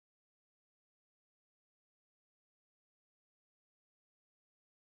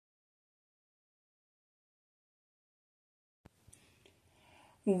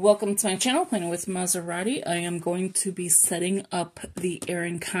Welcome to my channel, Planning with Maserati. I am going to be setting up the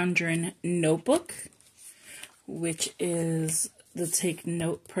Erin Condren notebook, which is the Take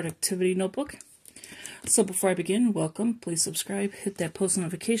Note Productivity Notebook. So before I begin, welcome. Please subscribe, hit that post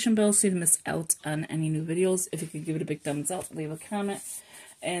notification bell so you don't miss out on any new videos. If you could give it a big thumbs up, leave a comment,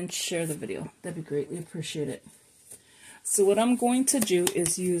 and share the video. That'd be greatly appreciated. So what I'm going to do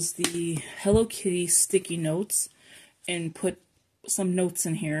is use the Hello Kitty sticky notes and put some notes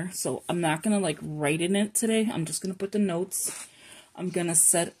in here. So I'm not going to like write in it today. I'm just going to put the notes. I'm going to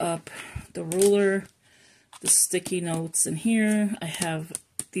set up the ruler, the sticky notes in here. I have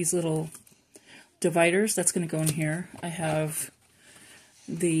these little dividers that's going to go in here. I have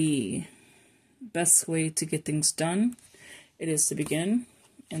the best way to get things done. It is to begin.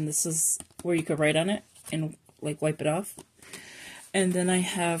 And this is where you could write on it and like wipe it off. And then I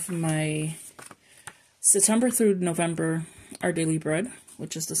have my September through November Our Daily Bread,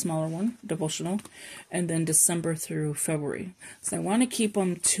 which is the smaller one, devotional, and then December through February. So I want to keep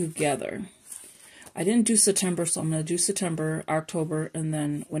them together. I didn't do September, so I'm going to do September, October, and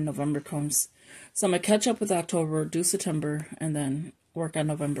then when November comes. So I'm going to catch up with October, do September, and then work on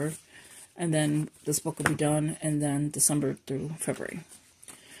November. And then this book will be done, and then December through February.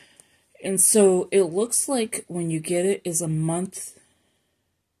 And so it looks like when you get it is a month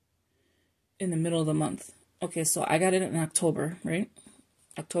in the middle of the month. Okay, so I got it in October, right?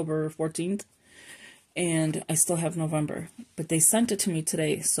 October 14th. And I still have November. But they sent it to me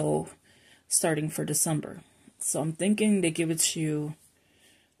today, so starting for December. So I'm thinking they give it to you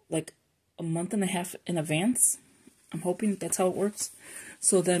like a month and a half in advance. I'm hoping that's how it works.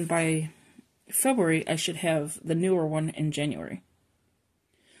 So then by February, I should have the newer one in January.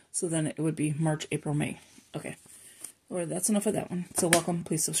 So then it would be March, April, May. Okay. Well, that's enough of that one. So welcome,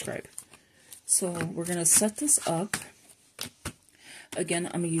 please subscribe. So we're going to set this up. Again,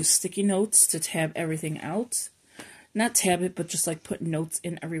 I'm going to use sticky notes to tab everything out. Not tab it, but just like put notes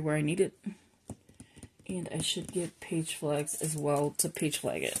in everywhere I need it. And I should get page flags as well to page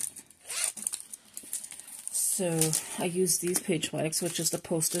flag it. So I use these page flags, which is the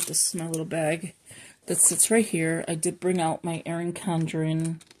post-it. This is my little bag that sits right here. I did bring out my Erin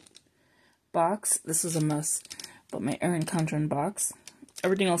Condren box. This is a mess, but my Erin Condren box.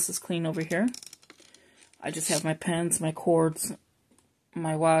 Everything else is clean over here. I just have my pens, my cords,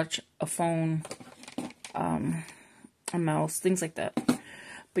 my watch, a phone, a mouse, things like that.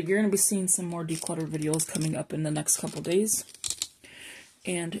 But you're going to be seeing some more decluttered videos coming up in the next couple days.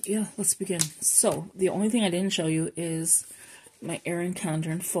 And yeah, let's begin. So the only thing I didn't show you is my Erin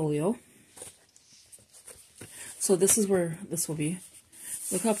Condren folio. So this is where this will be.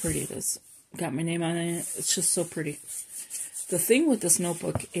 Look how pretty it is. Got my name on it. It's just so pretty. The thing with this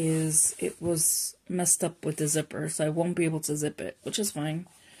notebook is it was messed up with the zipper, so I won't be able to zip it, which is fine.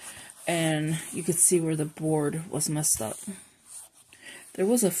 And you could see where the board was messed up. There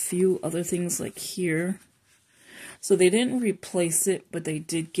was a few other things like here. So they didn't replace it, but they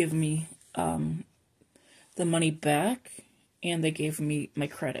did give me the money back, and they gave me my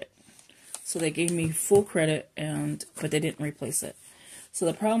credit. So they gave me full credit, but they didn't replace it. So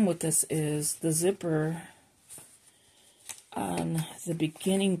the problem with this is the zipper on the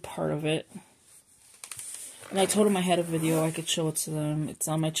beginning part of it. And I told them I had a video, I could show it to them. It's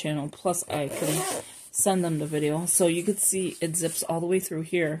on my channel. Plus I could send them the video. So you could see it zips all the way through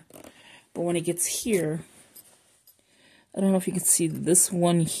here. But when it gets here, I don't know if you can see this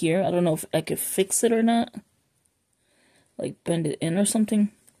one here. I don't know if I could fix it or not. Like bend it in or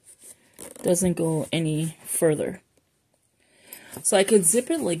something. Doesn't go any further. So I could zip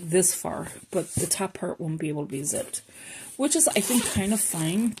it like this far, but the top part won't be able to be zipped. Which is, I think, kind of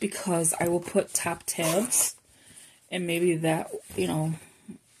fine, because I will put top tabs, and maybe that, you know,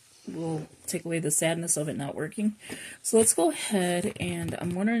 will take away the sadness of it not working. So let's go ahead, and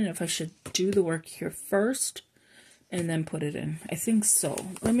I'm wondering if I should do the work here first, and then put it in. I think so.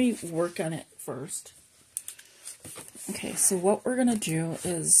 Let me work on it first. Okay, so what we're going to do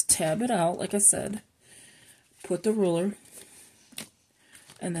is tab it out, like I said, put the ruler,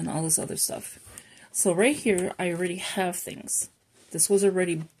 and then all this other stuff. So right here, I already have things. This was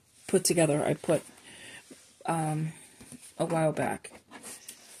already put together. I put a while back.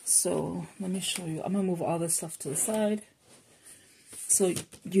 So let me show you. I'm going to move all this stuff to the side. So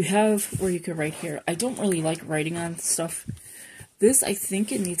you have where you can write here. I don't really like writing on stuff. This, I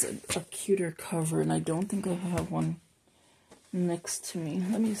think it needs a cuter cover, and I don't think I have one next to me.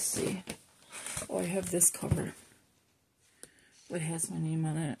 Let me see. Oh, I have this cover. It has my name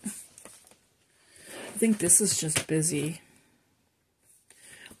on it. I think this is just busy.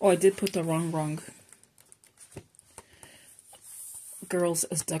 Oh, I did put the wrong girls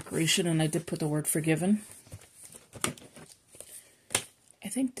as decoration, and I did put the word forgiven. I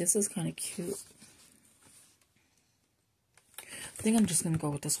think this is kind of cute. I think I'm just going to go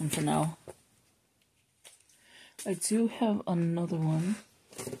with this one for now. I do have another one.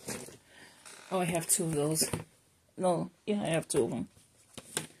 Oh, I have two of those. No, yeah, I have two of them.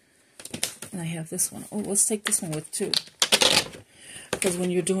 And I have this one. Oh, let's take this one with too. Because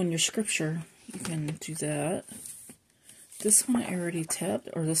when you're doing your scripture, you can do that. This one I already tabbed,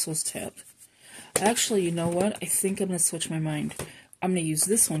 or this was tabbed. Actually, you know what? I think I'm going to switch my mind. I'm going to use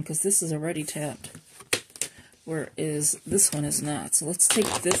this one because this is already tabbed. Whereas this one is not. So let's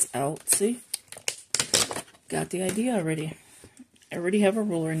take this out. See? Got the idea already. I already have a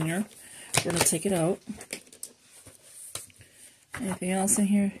ruler in here. We're going to take it out. Anything else in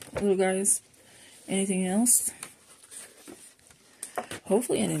here, little guys? Anything else?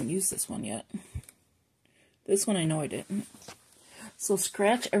 Hopefully I didn't use this one yet. This one I know I didn't. So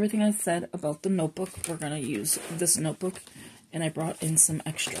scratch everything I said about the notebook. We're going to use this notebook. And I brought in some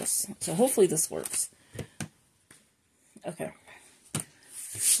extras. So hopefully this works. Okay.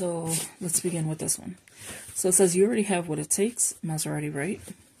 So let's begin with this one. So it says you already have what it takes. Maserati, right?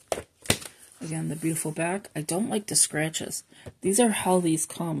 Again, the beautiful back. I don't like the scratches. These are how these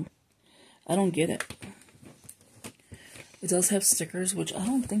come. I don't get it. It does have stickers, which I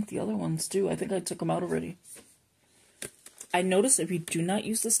don't think the other ones do. I think I took them out already. I noticed if you do not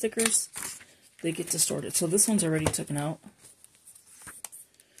use the stickers, they get distorted. So this one's already taken out.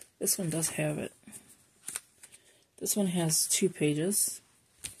 This one does have it. This one has 2 pages.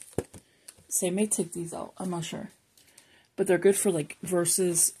 So I may take these out. I'm not sure. But they're good for like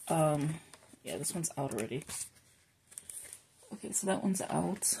verses. Yeah, this one's out already. Okay, so that one's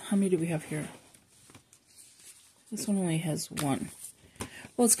out. How many do we have here? This one only has 1.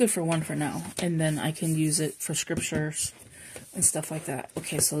 Well, it's good for 1 for now. And then I can use it for scriptures and stuff like that.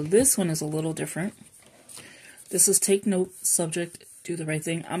 Okay, so this one is a little different. This is take note, subject, do the right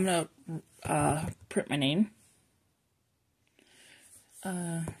thing. I'm going to print my name.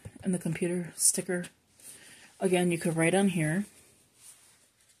 And the computer sticker. Again, you could write on here.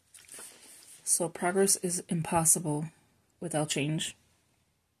 So progress is impossible without change.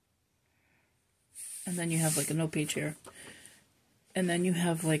 And then you have like a note page here. And then you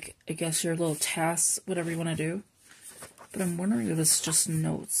have like, I guess your little tasks, whatever you want to do. But I'm wondering if it's just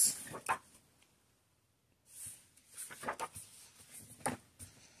notes.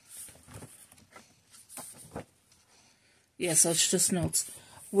 Yeah, so it's just notes.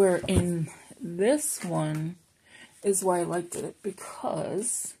 Where in this one is why I liked it,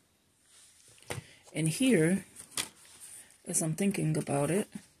 because in here, as I'm thinking about it,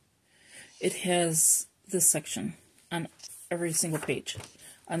 it has this section on every single page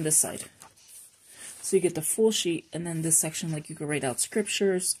on this side. So you get the full sheet, and then this section, like you could write out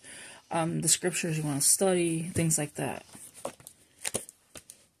scriptures, the scriptures you want to study, things like that.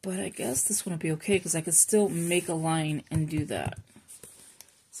 But I guess this one would be okay, because I could still make a line and do that.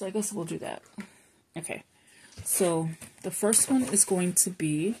 So I guess we'll do that. Okay. So the first one is going to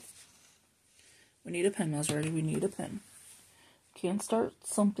be, we need a pen, Maserati, we need a pen. Can't start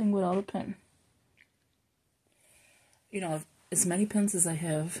something without a pen. You know, as many pens as I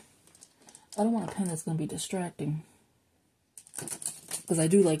have, I don't want a pen that's going to be distracting. Because I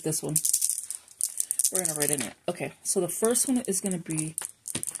do like this one. We're going to write in it. Okay, so the first one is going to be,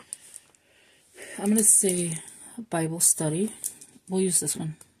 I'm going to say Bible study. We'll use this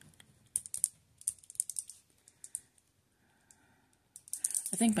one.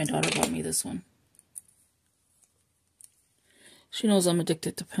 I think my daughter bought me this one. She knows I'm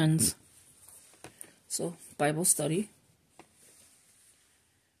addicted to pens. So, Bible study.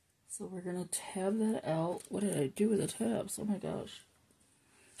 So we're going to tab that out. What did I do with the tabs? Oh my gosh.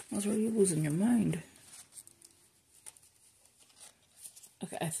 I was already losing your mind.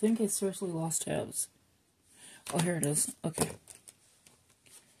 Okay, I think I seriously lost tabs. Oh, here it is. Okay.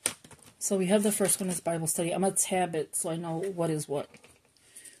 So we have the first one is Bible study. I'm going to tab it so I know what is what.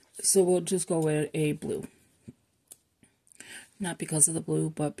 So we'll just go with a blue. Not because of the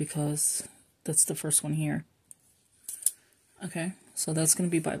blue, but because that's the first one here. Okay, so that's going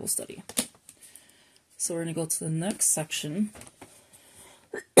to be Bible study. So we're going to go to the next section,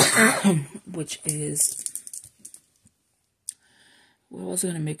 which is, what was I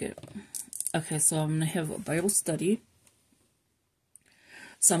going to make it? Okay, so I'm going to have a Bible study.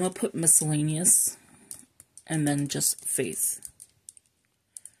 So I'm going to put miscellaneous and then just faith.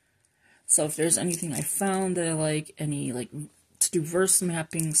 So if there's anything I found that I like, any like to do verse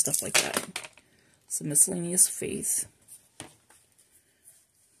mapping, stuff like that. So miscellaneous faith.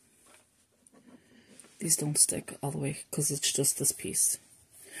 These don't stick all the way because it's just this piece.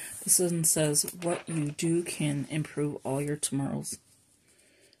 This one says, what you do can improve all your tomorrows.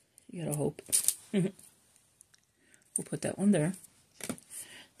 You gotta hope. We'll put that one there.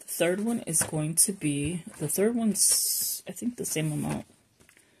 The third one is going to be, the third one's, I think, the same amount.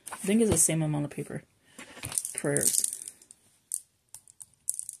 I think it's the same amount of paper. Prayers.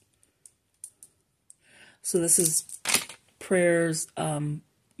 So this is prayers,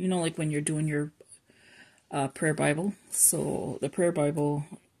 you know, like when you're doing your prayer Bible. So the prayer Bible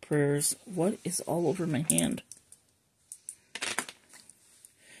prayers, what is all over my hand?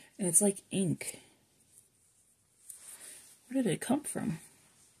 And it's like ink. Where did it come from?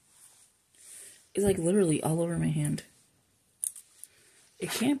 It's like literally all over my hand.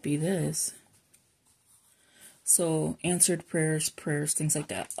 It can't be this. So answered prayers, things like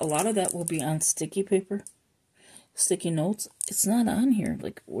that. A lot of that will be on sticky paper. Sticky notes. It's not on here.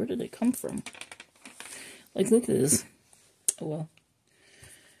 Like, where did it come from? Like, look at this. Oh, well.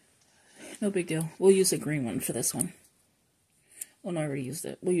 No big deal. We'll use a green one for this one. Oh, no, I already used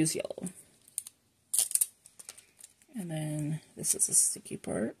it. We'll use yellow. And then this is the sticky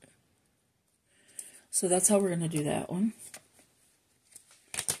part. So that's how we're going to do that one.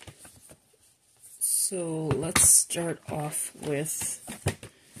 So let's start off with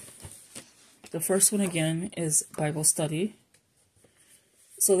the first one again is Bible study.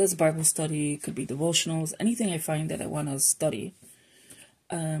 So this Bible study could be devotionals, anything I find that I want to study.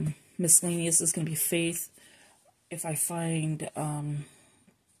 Miscellaneous is going to be faith. If I find kind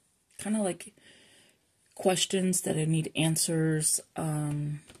of like questions that I need answers, what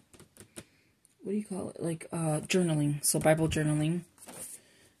do you call it? Like journaling. So Bible journaling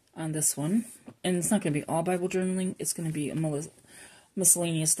on this one. And it's not going to be all Bible journaling. It's going to be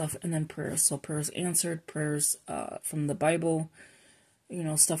miscellaneous stuff and then prayers. So prayers answered, prayers from the Bible, you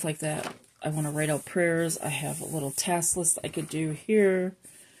know, stuff like that. I want to write out prayers. I have a little task list I could do here.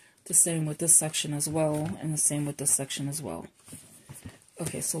 The same with this section as well. And the same with this section as well.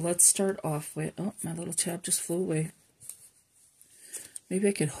 Okay, so let's start off with... Oh, my little tab just flew away. Maybe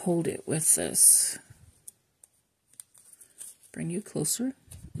I could hold it with this. Bring you closer.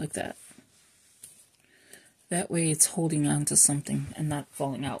 Like that. That way it's holding on to something and not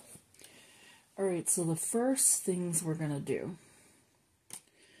falling out. Alright, so the first things we're going to do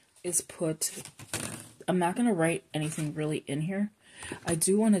is put... I'm not going to write anything really in here. I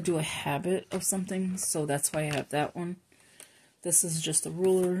do want to do a habit of something, so that's why I have that one. This is just a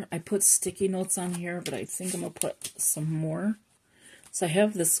ruler. I put sticky notes on here, but I think I'm going to put some more. So I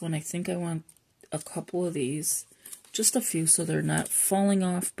have this one. I think I want a couple of these. Just a few so they're not falling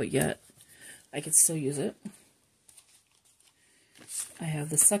off, but yet I can still use it. I have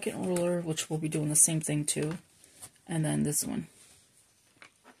the second ruler, which will be doing the same thing too. And then this one.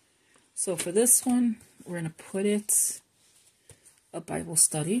 So for this one, we're going to put it a Bible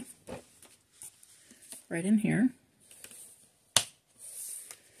study right in here.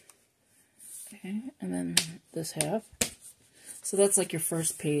 Okay, and then this half. So that's like your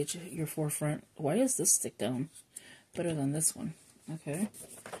first page, your forefront. Why does this stick down better than this one? Okay.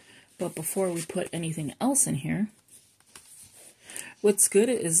 But before we put anything else in here, what's good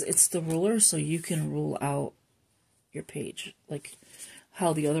is it's the ruler, so you can rule out your page. Like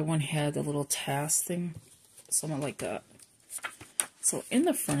how the other one had the little task thing. Something like that. So in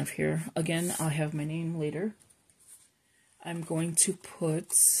the front of here, again, I'll have my name later. I'm going to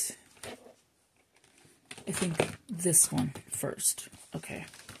put... I think this one first. Okay.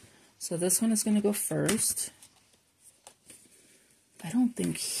 So this one is going to go first. I don't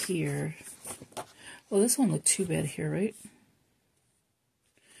think here... Well, this one looked too bad here, right?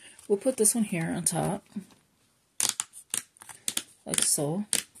 We'll put this one here on top. Like so.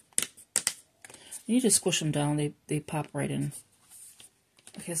 You just squish them down. They pop right in.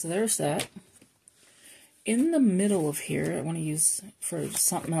 Okay, so there's that. In the middle of here, I want to use for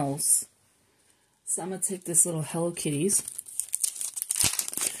something else. So I'm going to take this little Hello Kitties.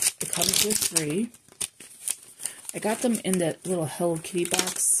 It comes with 3. I got them in that little Hello Kitty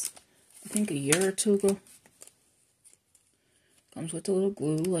box, I think a year or 2 ago. Comes with a little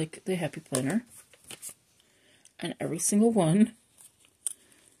glue, like the Happy Planner. And every single one,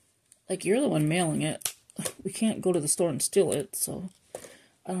 like you're the one mailing it. We can't go to the store and steal it, so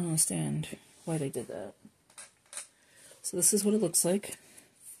I don't understand why they did that. So this is what it looks like.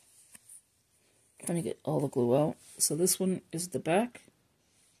 Trying to get all the glue out. So this one is the back.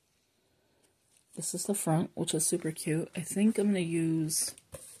 This is the front, which is super cute. I think I'm going to use...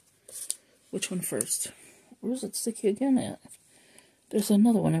 Which one first? Where's it sticky again at? There's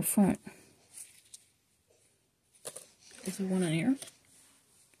another one in front. Is there one in here?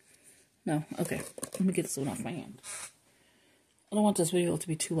 No? Okay. Let me get this one off my hand. I don't want this video to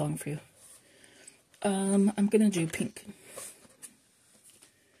be too long for you. I'm gonna do pink.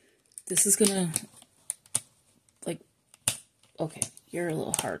 This is gonna, like, okay, you're a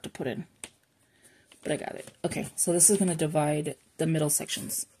little hard to put in, but I got it. Okay, so this is gonna divide the middle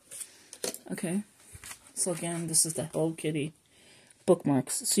sections. Okay, so again, this is the Hello Kitty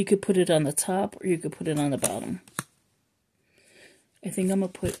bookmarks. So you could put it on the top or you could put it on the bottom. I think I'm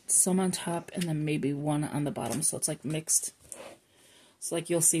gonna put some on top and then maybe one on the bottom, so it's like mixed. So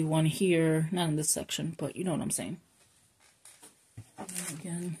like you'll see one here, not in this section, but you know what I'm saying. And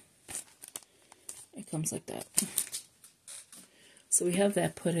again, it comes like that. So we have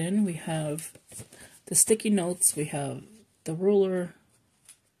that put in. We have the sticky notes, we have the ruler,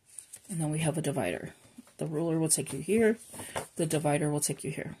 and then we have a divider. The ruler will take you here, the divider will take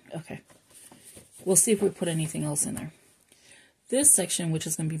you here. Okay. We'll see if we put anything else in there. This section, which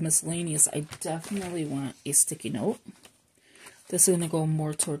is going to be miscellaneous, I definitely want a sticky note. This is going to go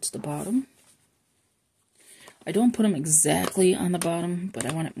more towards the bottom. I don't put them exactly on the bottom, but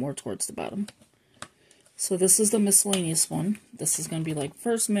I want it more towards the bottom. So this is the miscellaneous one. This is going to be like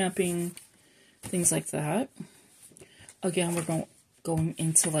first mapping, things like that. Again, we're going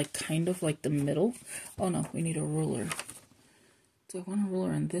into like kind of like the middle. Oh no, we need a ruler. Do I want a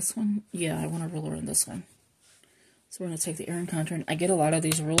ruler in this one? Yeah, I want a ruler in this one. So we're going to take the Erin Condren. I get a lot of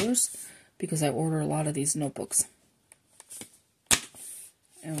these rulers because I order a lot of these notebooks.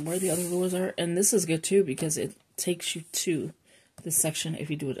 And where the other rulers are, and this is good too because it takes you to this section if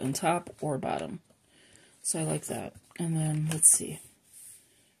you do it on top or bottom. So I like that. And then let's see.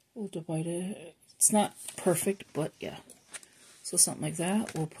 We'll divide it. It's not perfect, but yeah. So something like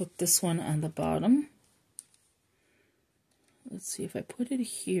that. We'll put this one on the bottom. Let's see if I put it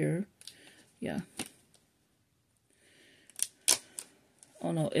here. Yeah.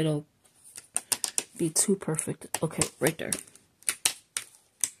 Oh no, it'll be too perfect. Okay, right there.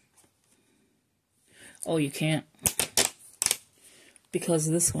 Oh, you can't. Because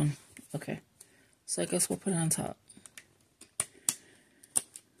this one. Okay. So I guess we'll put it on top.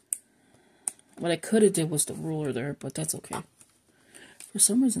 What I could have did was the ruler there, but that's okay. For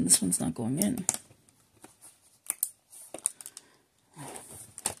some reason, this one's not going in.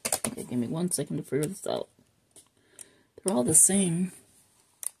 Okay, give me 1 second to figure this out. They're all the same.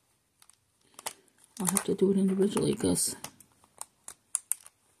 I'll have to do it individually, I guess.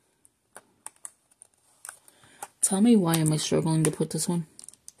 Tell me why am I struggling to put this one?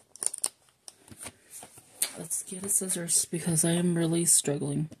 Let's get a scissors because I am really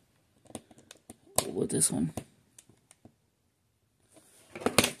struggling with this one.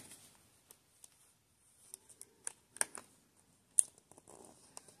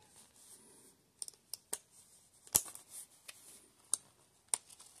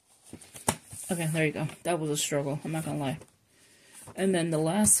 Okay, there you go. That was a struggle, I'm not gonna lie. And then the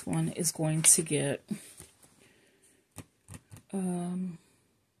last one is going to get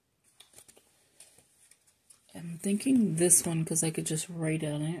I'm thinking this one because I could just write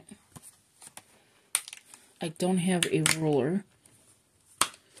on it. I don't have a ruler.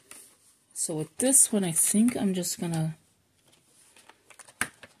 So with this one, I think I'm just gonna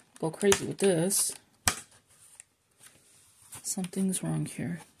go crazy with this. Something's wrong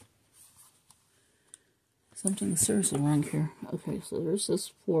here. Something's seriously wrong here. Okay, so there's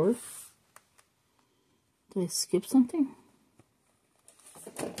this 4. Did I skip something?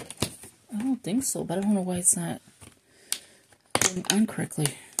 I don't think so, but I don't know why it's not going on correctly.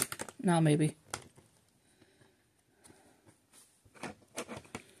 Now maybe.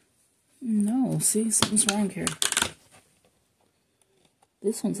 No, see, something's wrong here.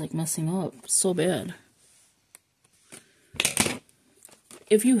 This one's like messing up so bad.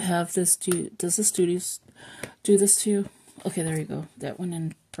 If you have this, does the Studios do this to you? Okay, there you go. That went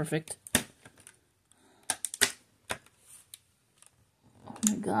in perfect. Oh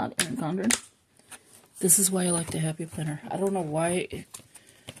my god, Erin Condren. This is why I like the Happy Planner. I don't know why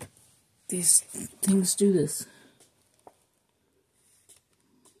these things do this.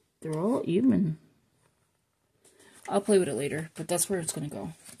 They're all even. I'll play with it later, but that's where it's going to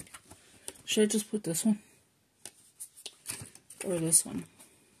go. Should I just put this one? Or this one?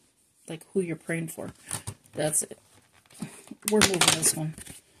 Like who you're praying for. That's it. We're moving this one.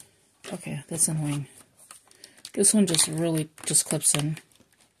 Okay, that's annoying. This one just really just clips in.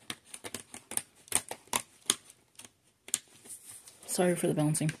 Sorry for the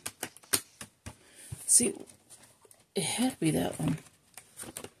bouncing. See, it had to be that one.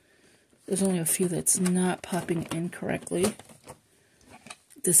 There's only a few that's not popping in correctly.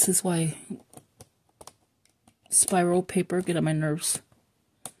 This is why spiral paper get on my nerves.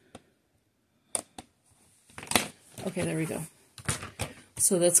 Okay, there we go.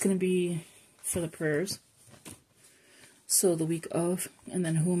 So that's going to be for the prayers. So the week of, and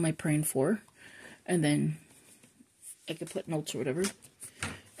then who am I praying for? And then I could put notes or whatever.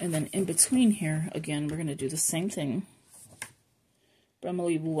 And then in between here, again, we're going to do the same thing. But I'm going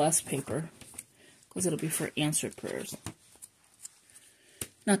to leave less paper because it'll be for answered prayers.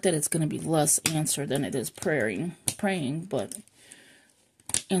 Not that it's going to be less answered than it is praying, but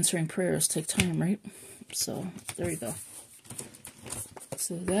answering prayers take time, right? So there you go.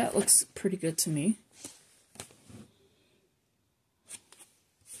 So that looks pretty good to me.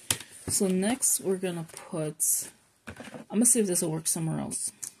 So next we're going to put, I'm going to see if this will work somewhere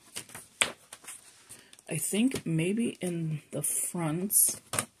else. I think maybe in the front,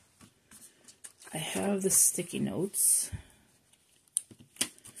 I have the sticky notes.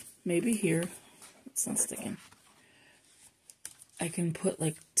 Maybe here, it's not sticking. I can put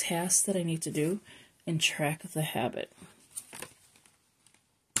like tasks that I need to do and track the habit.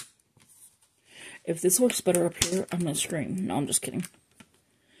 If this works better up here, I'm going to scream. No, I'm just kidding.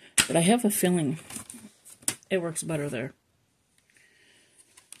 But I have a feeling it works better there.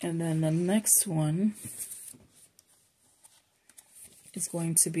 And then the next one is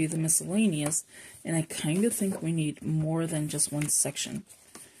going to be the miscellaneous. And I kind of think we need more than just one section.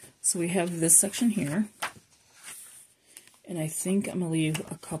 So we have this section here. And I think I'm going to leave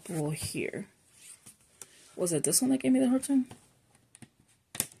a couple here. Was it this one that gave me the hard time?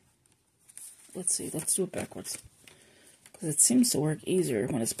 Let's see. Let's do it backwards. Because it seems to work easier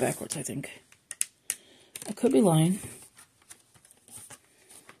when it's backwards, I think. I could be lying.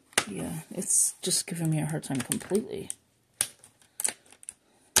 Yeah, it's just giving me a hard time completely.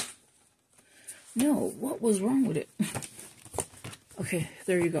 No, what was wrong with it? Okay,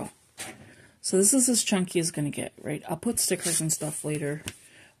 there you go. So this is as chunky as it's going to get, right? I'll put stickers and stuff later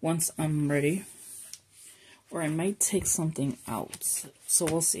once I'm ready. Or I might take something out. So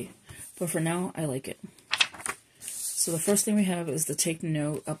we'll see. But for now, I like it. So the first thing we have is the take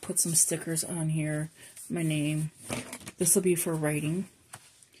note. I'll put some stickers on here. My name. This will be for writing.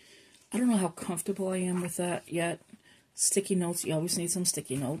 I don't know how comfortable I am with that yet. Sticky notes. You always need some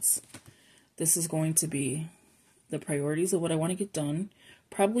sticky notes. This is going to be the priorities of what I want to get done.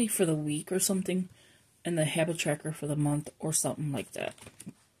 Probably for the week or something. And the habit tracker for the month or something like that.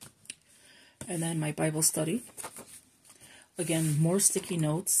 And then my Bible study. Again, more sticky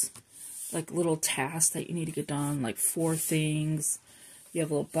notes. Like little tasks that you need to get done. Like 4 things. You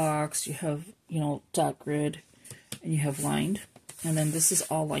have a little box. You have, dot grid. And you have lined. And then this is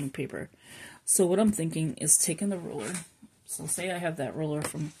all lined paper. So what I'm thinking is taking the ruler. So say I have that ruler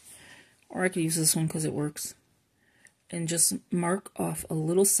from, or I could use this one because it works. And just mark off a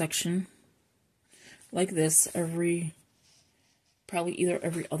little section like this probably either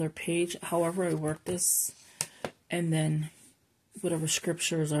every other page, however I work this. And then whatever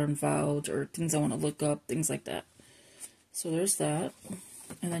scriptures are involved or things I want to look up, things like that. So there's that.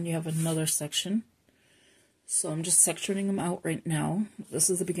 And then you have another section. So I'm just sectioning them out right now. This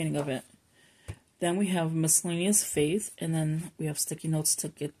is the beginning of it. Then we have miscellaneous faith, and then we have sticky notes to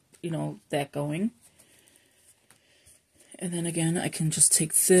get, that going. And then again, I can just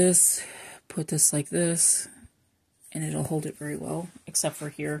take this, put this like this, and it'll hold it very well, except for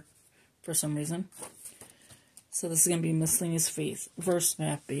here, for some reason. So this is going to be miscellaneous faith, verse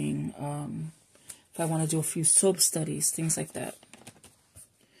mapping, if I want to do a few soap studies, things like that.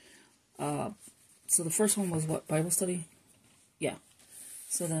 So the first one was what, Bible study? Yeah.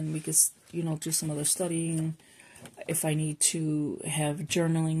 So then we could, do some other studying. If I need to have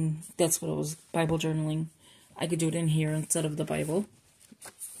journaling, that's what it was, Bible journaling. I could do it in here instead of the Bible.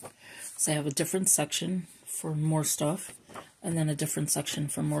 So I have a different section for more stuff, and then a different section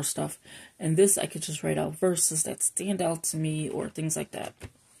for more stuff. And this, I could just write out verses that stand out to me or things like that.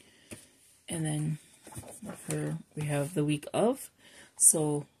 And then here we have the week of.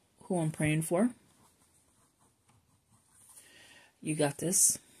 So who I'm praying for. You got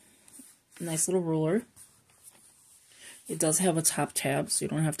this. Nice little ruler. It does have a top tab, so you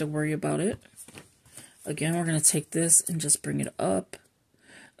don't have to worry about it. Again, we're going to take this and just bring it up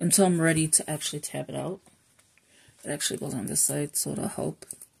until I'm ready to actually tab it out. It actually goes on this side, so it'll help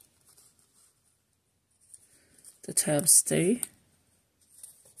the tabs stay.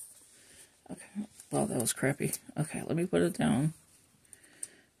 Okay, wow, that was crappy. Okay, let me put it down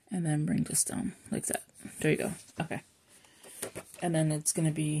and then bring this down like that. There you go. Okay. And then it's going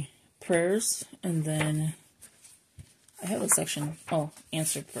to be prayers, and then I have a section,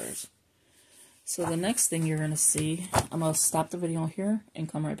 answered prayers. So the next thing you're going to see, I'm going to stop the video here and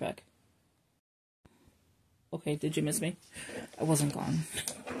come right back. Okay, did you miss me? I wasn't gone.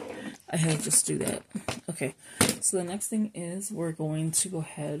 I had to just do that. Okay, so the next thing is we're going to go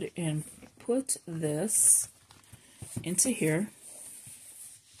ahead and put this into here.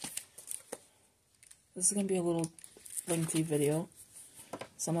 This is going to be a little lengthy video,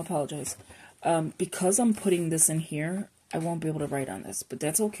 so I apologize. Because I'm putting this in here, I won't be able to write on this, but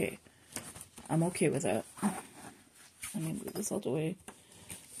that's okay. I'm okay with that. Let me move this out the way.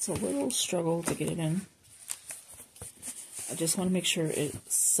 It's a little struggle to get it in. I just want to make sure it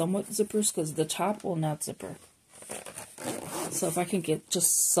somewhat zippers, because the top will not zipper. So if I can get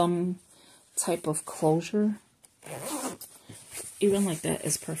just some type of closure, even like that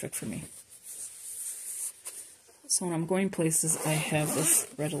is perfect for me. So when I'm going places, I have this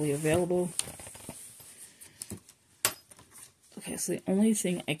readily available. Okay, so the only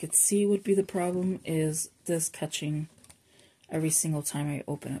thing I could see would be the problem is this catching every single time I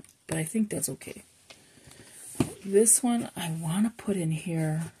open it. But I think that's okay. This one I want to put in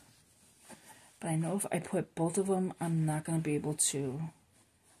here, but I know if I put both of them, I'm not going to be able to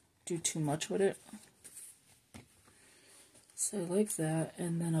do too much with it. So I like that,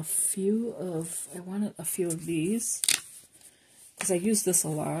 and then I wanted a few of these, because I use this a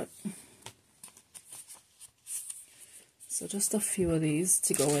lot. So just a few of these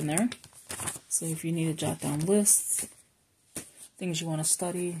to go in there. So if you need to jot down lists, things you want to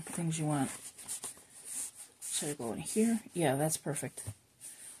study, things you want. Should I go in here? Yeah, that's perfect.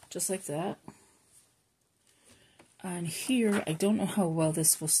 Just like that. On here, I don't know how well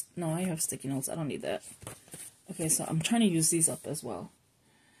this will... No, I have sticky notes. I don't need that. Okay, so I'm trying to use these up as well.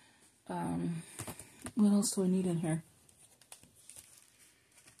 What else do I need in here?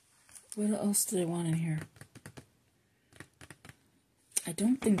 What else do I want in here? I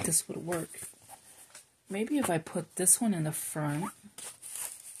don't think this would work. Maybe if I put this one in the front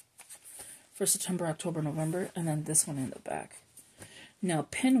for September, October, November, and then this one in the back. Now,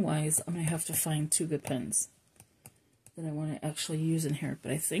 pen-wise, I'm going to have to find two good pens that I want to actually use in here.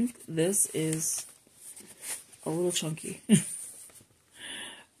 But I think this is a little chunky.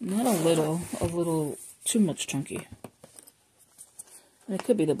 Not a little too much chunky. And it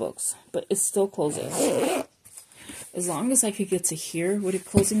could be the books, but it still closes. As long as I could get to here with it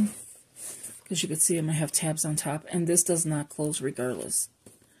closing, because you could see I'm going to have tabs on top, and this does not close regardless.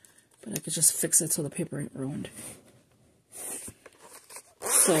 But I could just fix it so the paper ain't ruined.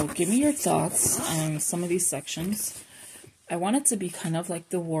 So give me your thoughts on some of these sections. I want it to be kind of like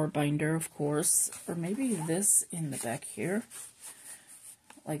the war binder, of course, or maybe this in the back here,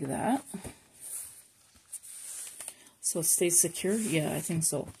 like that. So it stays secure. Yeah, I think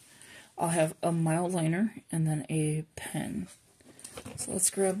so. I'll have a mild liner and then a pen. So let's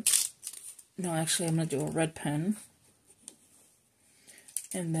grab, no, actually I'm going to do a red pen.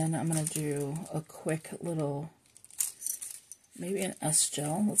 And then I'm going to do a quick little, maybe an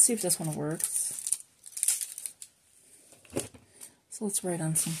S-gel. Let's see if this one works. So let's write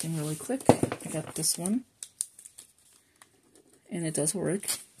on something really quick. I got this one. And it does work.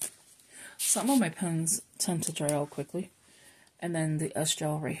 Some of my pens tend to dry out quickly. And then the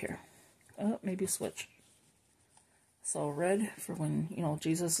S-gel right here. Oh, maybe switch. So red for when, you know,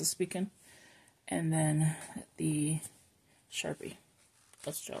 Jesus is speaking. And then the Sharpie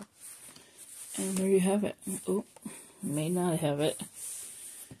S-gel. And there you have it. Oh, may not have it.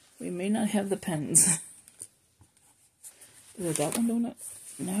 We may not have the pens. Is it that one doing it?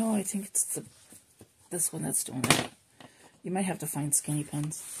 No, I think it's this one that's doing it. You might have to find skinny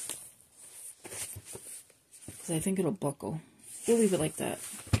pens. Because I think it'll buckle. We'll leave it like that.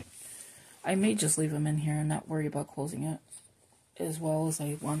 I may just leave them in here and not worry about closing it as well as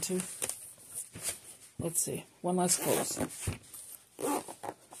I want to. Let's see. One last close.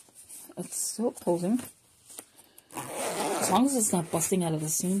 It's still closing. As long as it's not busting out of the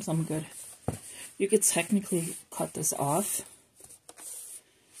seams, I'm good. You could technically cut this off,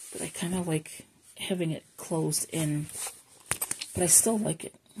 but I kind of like having it closed in, but I still like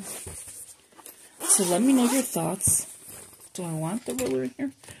it. So let me know your thoughts. Do I want the ruler in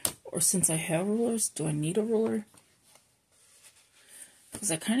here? Or since I have rulers, do I need a ruler?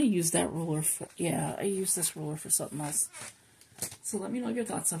 Because I kind of use that ruler for, yeah, I use this ruler for something else. So let me know your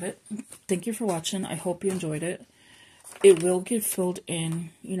thoughts of it. Thank you for watching. I hope you enjoyed it. It will get filled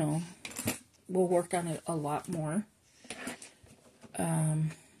in, you know, we'll work on it a lot more.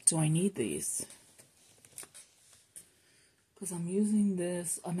 Do I need these? Because I'm using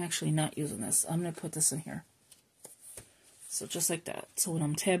this. I'm actually not using this. I'm going to put this in here. So just like that. So when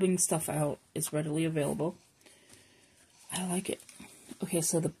I'm tabbing stuff out, it's readily available. I like it. Okay,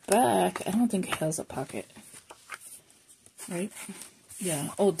 so the back, I don't think it has a pocket. Right? Yeah.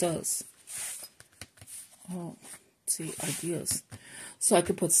 Oh, it does. Oh, see, ideas. So I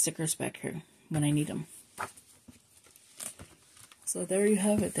could put stickers back here when I need them. So there you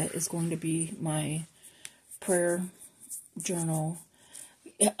have it. That is going to be my prayer journal.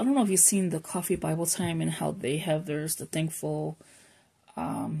 I don't know if you've seen the Coffee Bible Time and how they have theirs, the thankful.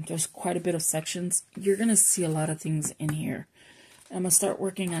 There's quite a bit of sections. You're going to see a lot of things in here. I'm going to start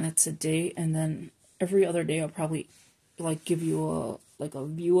working on it today, and then every other day I'll probably like give you a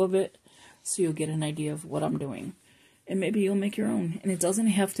view of it so you'll get an idea of what I'm doing. And maybe you'll make your own. And it doesn't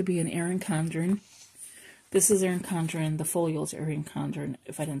have to be an Erin Condren. This is Erin Condren. The folio is Erin Condren,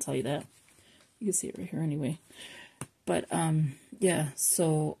 if I didn't tell you that. You can see it right here anyway. But, yeah,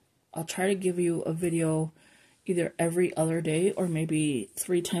 so I'll try to give you a video either every other day or maybe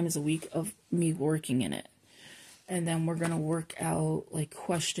 3 times a week of me working in it. And then we're going to work out, like,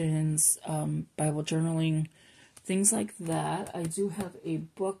 questions, Bible journaling, things like that. I do have a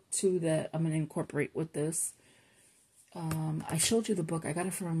book, too, that I'm going to incorporate with this. I showed you the book. I got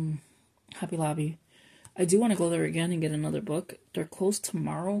it from Hobby Lobby. I do want to go there again and get another book. They're closed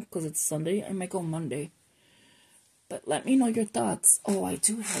tomorrow because it's Sunday. I might go Monday. But let me know your thoughts. Oh, I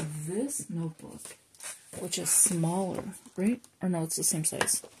do have this notebook, which is smaller, right? Or no, it's the same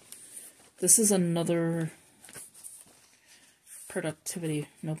size. This is another productivity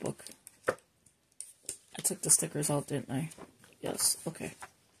notebook. I took the stickers out, didn't I? Yes, okay.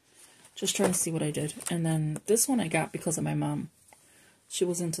 Just trying to see what I did. And then this one I got because of my mom. She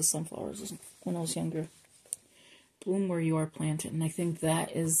was into sunflowers when I was younger. Bloom where you are planted. And I think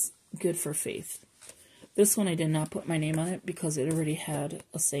that is good for faith. This one I did not put my name on it because it already had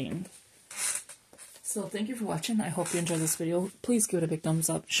a saying. So thank you for watching. I hope you enjoyed this video. Please give it a big thumbs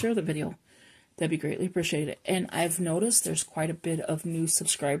up. Share the video. That'd be greatly appreciated. And I've noticed there's quite a bit of new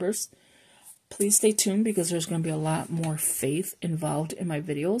subscribers. Please stay tuned because there's going to be a lot more faith involved in my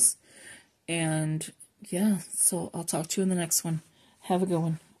videos. And yeah, so I'll talk to you in the next one. Have a good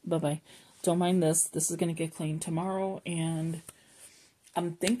one. Bye-bye. Don't mind this. This is going to get cleaned tomorrow. And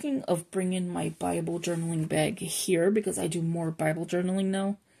I'm thinking of bringing my Bible journaling bag here because I do more Bible journaling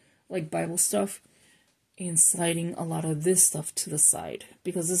now, like Bible stuff, and sliding a lot of this stuff to the side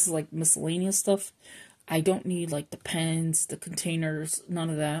because this is like miscellaneous stuff. I don't need like the pens, the containers, none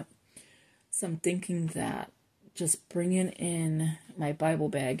of that. So I'm thinking that just bringing in my Bible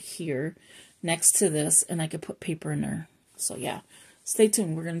bag here next to this, and I could put paper in there. So yeah, stay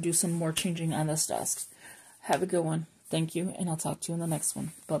tuned. We're going to do some more changing on this desk. Have a good one. Thank you, and I'll talk to you in the next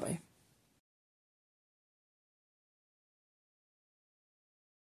one. Bye-bye.